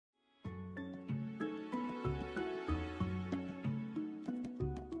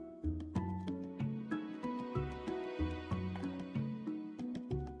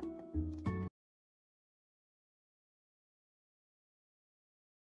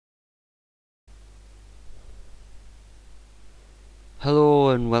Hello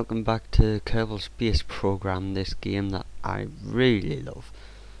and welcome back to Kerbal Space Program, this game that I really love.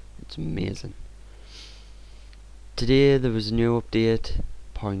 It's amazing. Today there was a new update,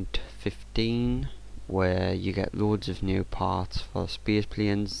 point 15, where you get loads of new parts for space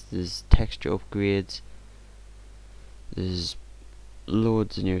planes. There's texture upgrades, there's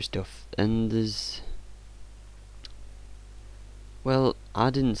loads of new stuff, and well,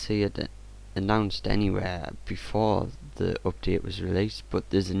 I didn't see it announced anywhere before the update was released, but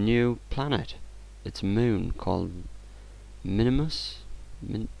there's a new planet. It's a moon called Minmus,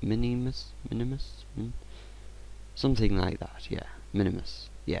 something like that. Yeah, Minmus.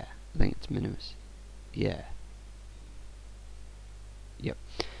 Yeah, I think it's Minmus. Yeah. Yep.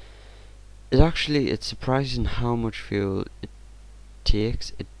 It's surprising how much fuel it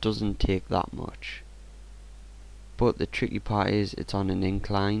takes. It doesn't take that much. But the tricky part is it's on an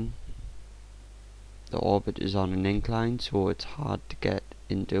incline. The orbit is on an incline, so it's hard to get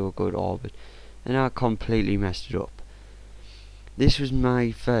into a good orbit. And I completely messed it up. This was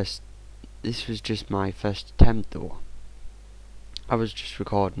just my first attempt though. I was just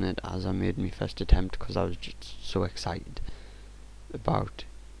recording it as I made my first attempt because I was just so excited about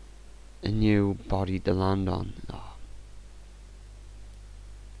a new body to land on.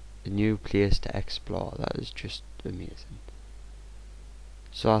 A new place to explore. That is just amazing.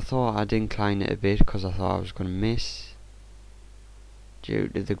 So I thought I'd incline it a bit because I thought I was going to miss due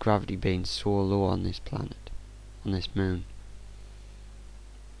to the gravity being so low on this planet, on this moon.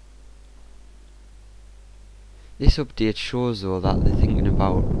 This update shows though that they're thinking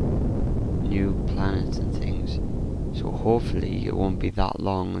about new planets and things, so hopefully it won't be that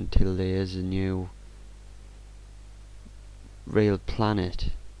long until there is a new real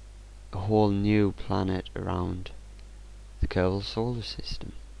planet, a whole new planet around the Kerbal solar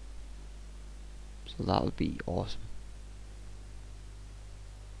system. So that would be awesome.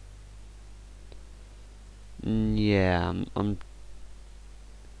 Yeah,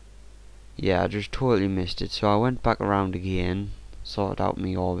 I just totally missed it. So I went back around again, sorted out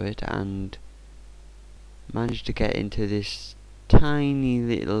my orbit, and managed to get into this tiny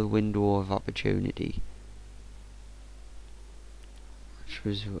little window of opportunity.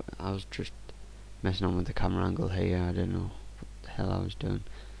 I was just messing on with the camera angle here. I don't know what the hell I was doing.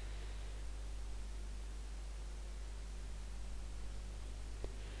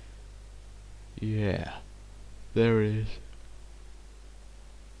 Yeah, there it is.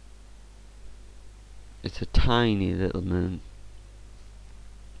 It's a tiny little moon.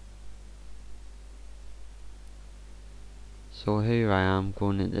 So here I am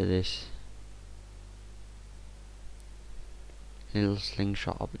going into this little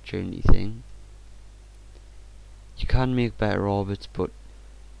slingshot opportunity thing. You can make better orbits, but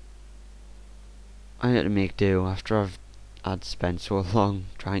I had to make do after I'd spent so long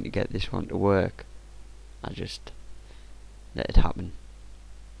trying to get this one to work. I just let it happen.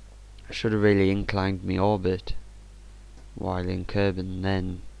 I should have really inclined my orbit while in Kerbal and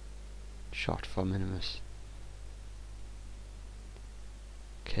then shot for Minmus.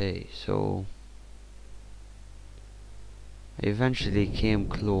 Okay, so I eventually came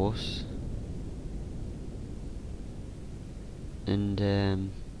close, and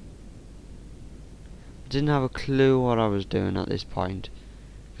didn't have a clue what I was doing at this point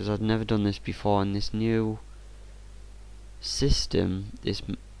because I'd never done this before. In this new system,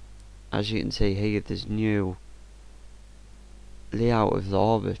 as you can see here, this new layout of the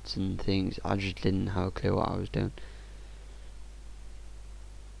orbits and things, I just didn't have a clue what I was doing.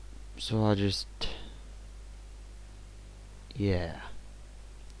 So I just, I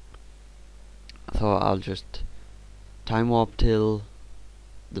thought I'll just time warp till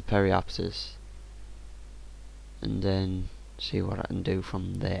the periapsis and then see what I can do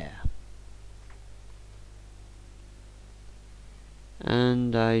from there.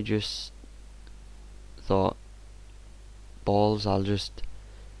 And I just thought, balls, I'll just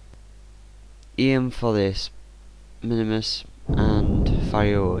aim for this Minmus and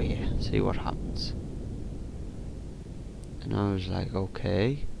fire away, see what happens. And I was like,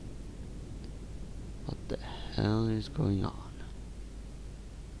 okay, what the hell is going on?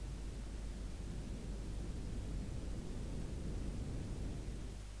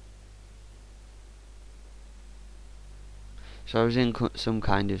 So I was in some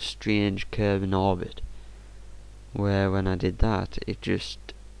kind of strange curve in orbit, where when I did that, it just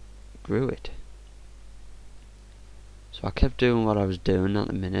grew it. So I kept doing what I was doing at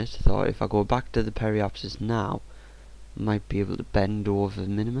the minute. Thought if I go back to the periapsis now, I might be able to bend over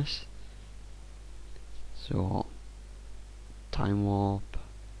Minmus. So time warp.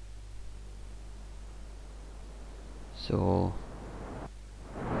 So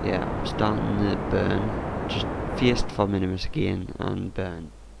Yeah, I'm starting to burn. Just faced for Minmus again and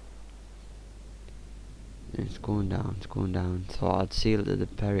burn. And it's going down, it's going down. Thought I'd seal to the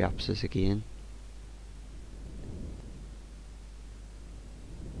periapsis again.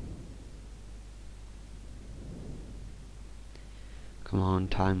 Come on,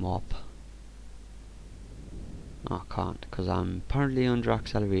 time warp. Oh, I can't, because I'm apparently under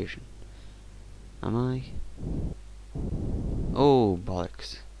acceleration. Am I? Oh,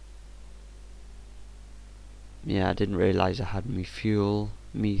 bollocks. Yeah, I didn't realise I had the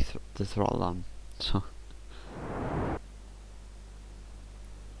throttle on. So.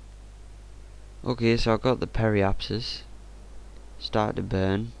 Okay, so I got the periapsis. Started to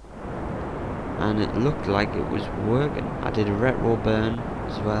burn. And it looked like it was working. I did a retro burn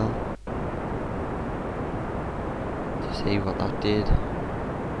as well. To see what that did.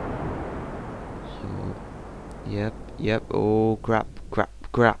 So, yep, oh, crap.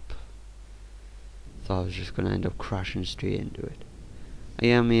 Thought I was just going to end up crashing straight into it. I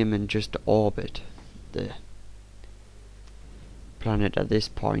am aiming just to orbit the planet at this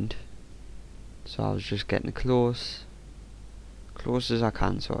point. So I was just getting close as I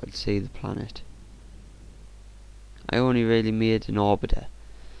can so I'd see the planet. I only really made an orbiter.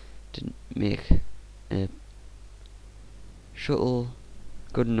 Didn't make a shuttle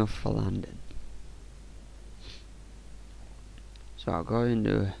good enough for landing. So I got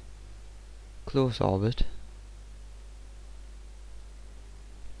into a close orbit.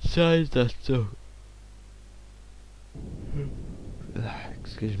 Size that so.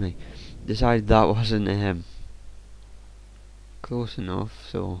 Excuse me. Decided that wasn't close enough,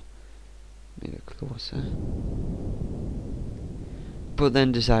 so made it closer. But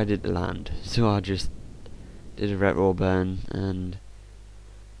then decided to land, so I just did a retro burn and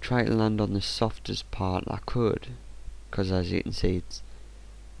tried to land on the softest part I could, because as you can see it's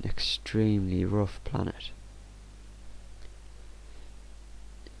an extremely rough planet.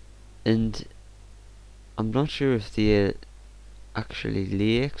 And I'm not sure if they're actually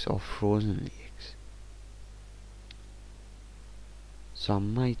lakes or frozen lakes. So I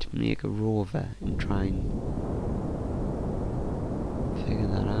might make a rover and try and figure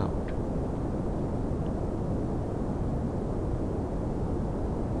that out.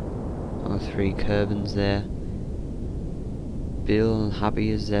 Oh, 3 Kerbals there. Bill,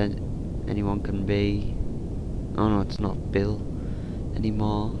 happy as anyone can be. Oh no, it's not Bill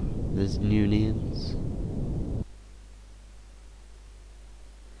anymore. There's new names.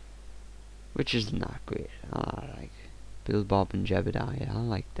 Which isn't that great. I like Bill, Bob and Jebediah. I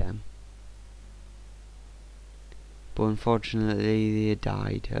like them. But unfortunately they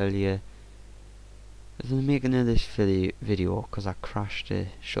died earlier in the making of this video because I crashed a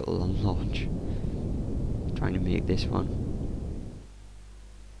shuttle on launch trying to make this one.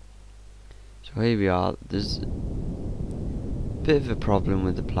 So here we are. There's a bit of a problem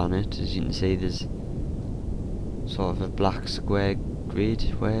with the planet. As you can see, there's sort of a black square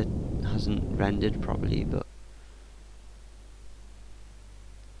grid where it hasn't rendered properly, but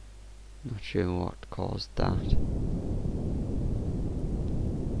not sure what caused that.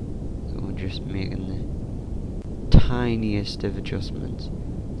 So we're just making the tiniest of adjustments.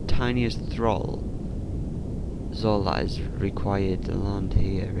 Tiniest throttle is all that is required to land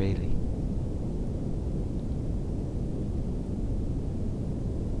here, really.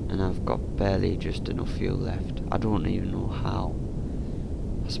 And I've got barely just enough fuel left. I don't even know how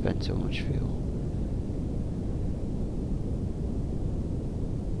I spent so much fuel.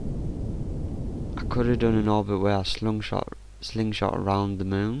 I could have done an orbit where I slingshot around the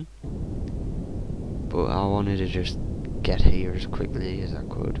moon, but I wanted to just get here as quickly as I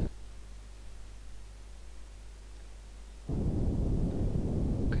could.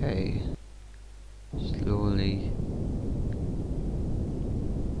 Okay, slowly.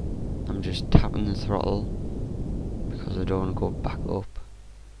 I'm just tapping the throttle because I don't want to go back up,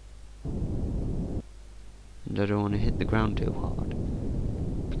 and I don't want to hit the ground too hard,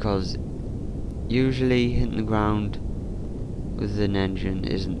 because usually hitting the ground with an engine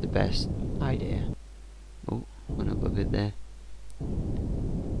isn't the best idea. Oh, went up a bit there,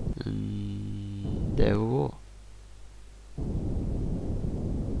 and there we go.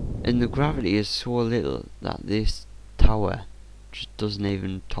 And the gravity is so little that this tower just doesn't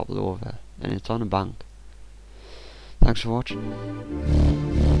even topple over, and it's on a bank. Thanks for watching.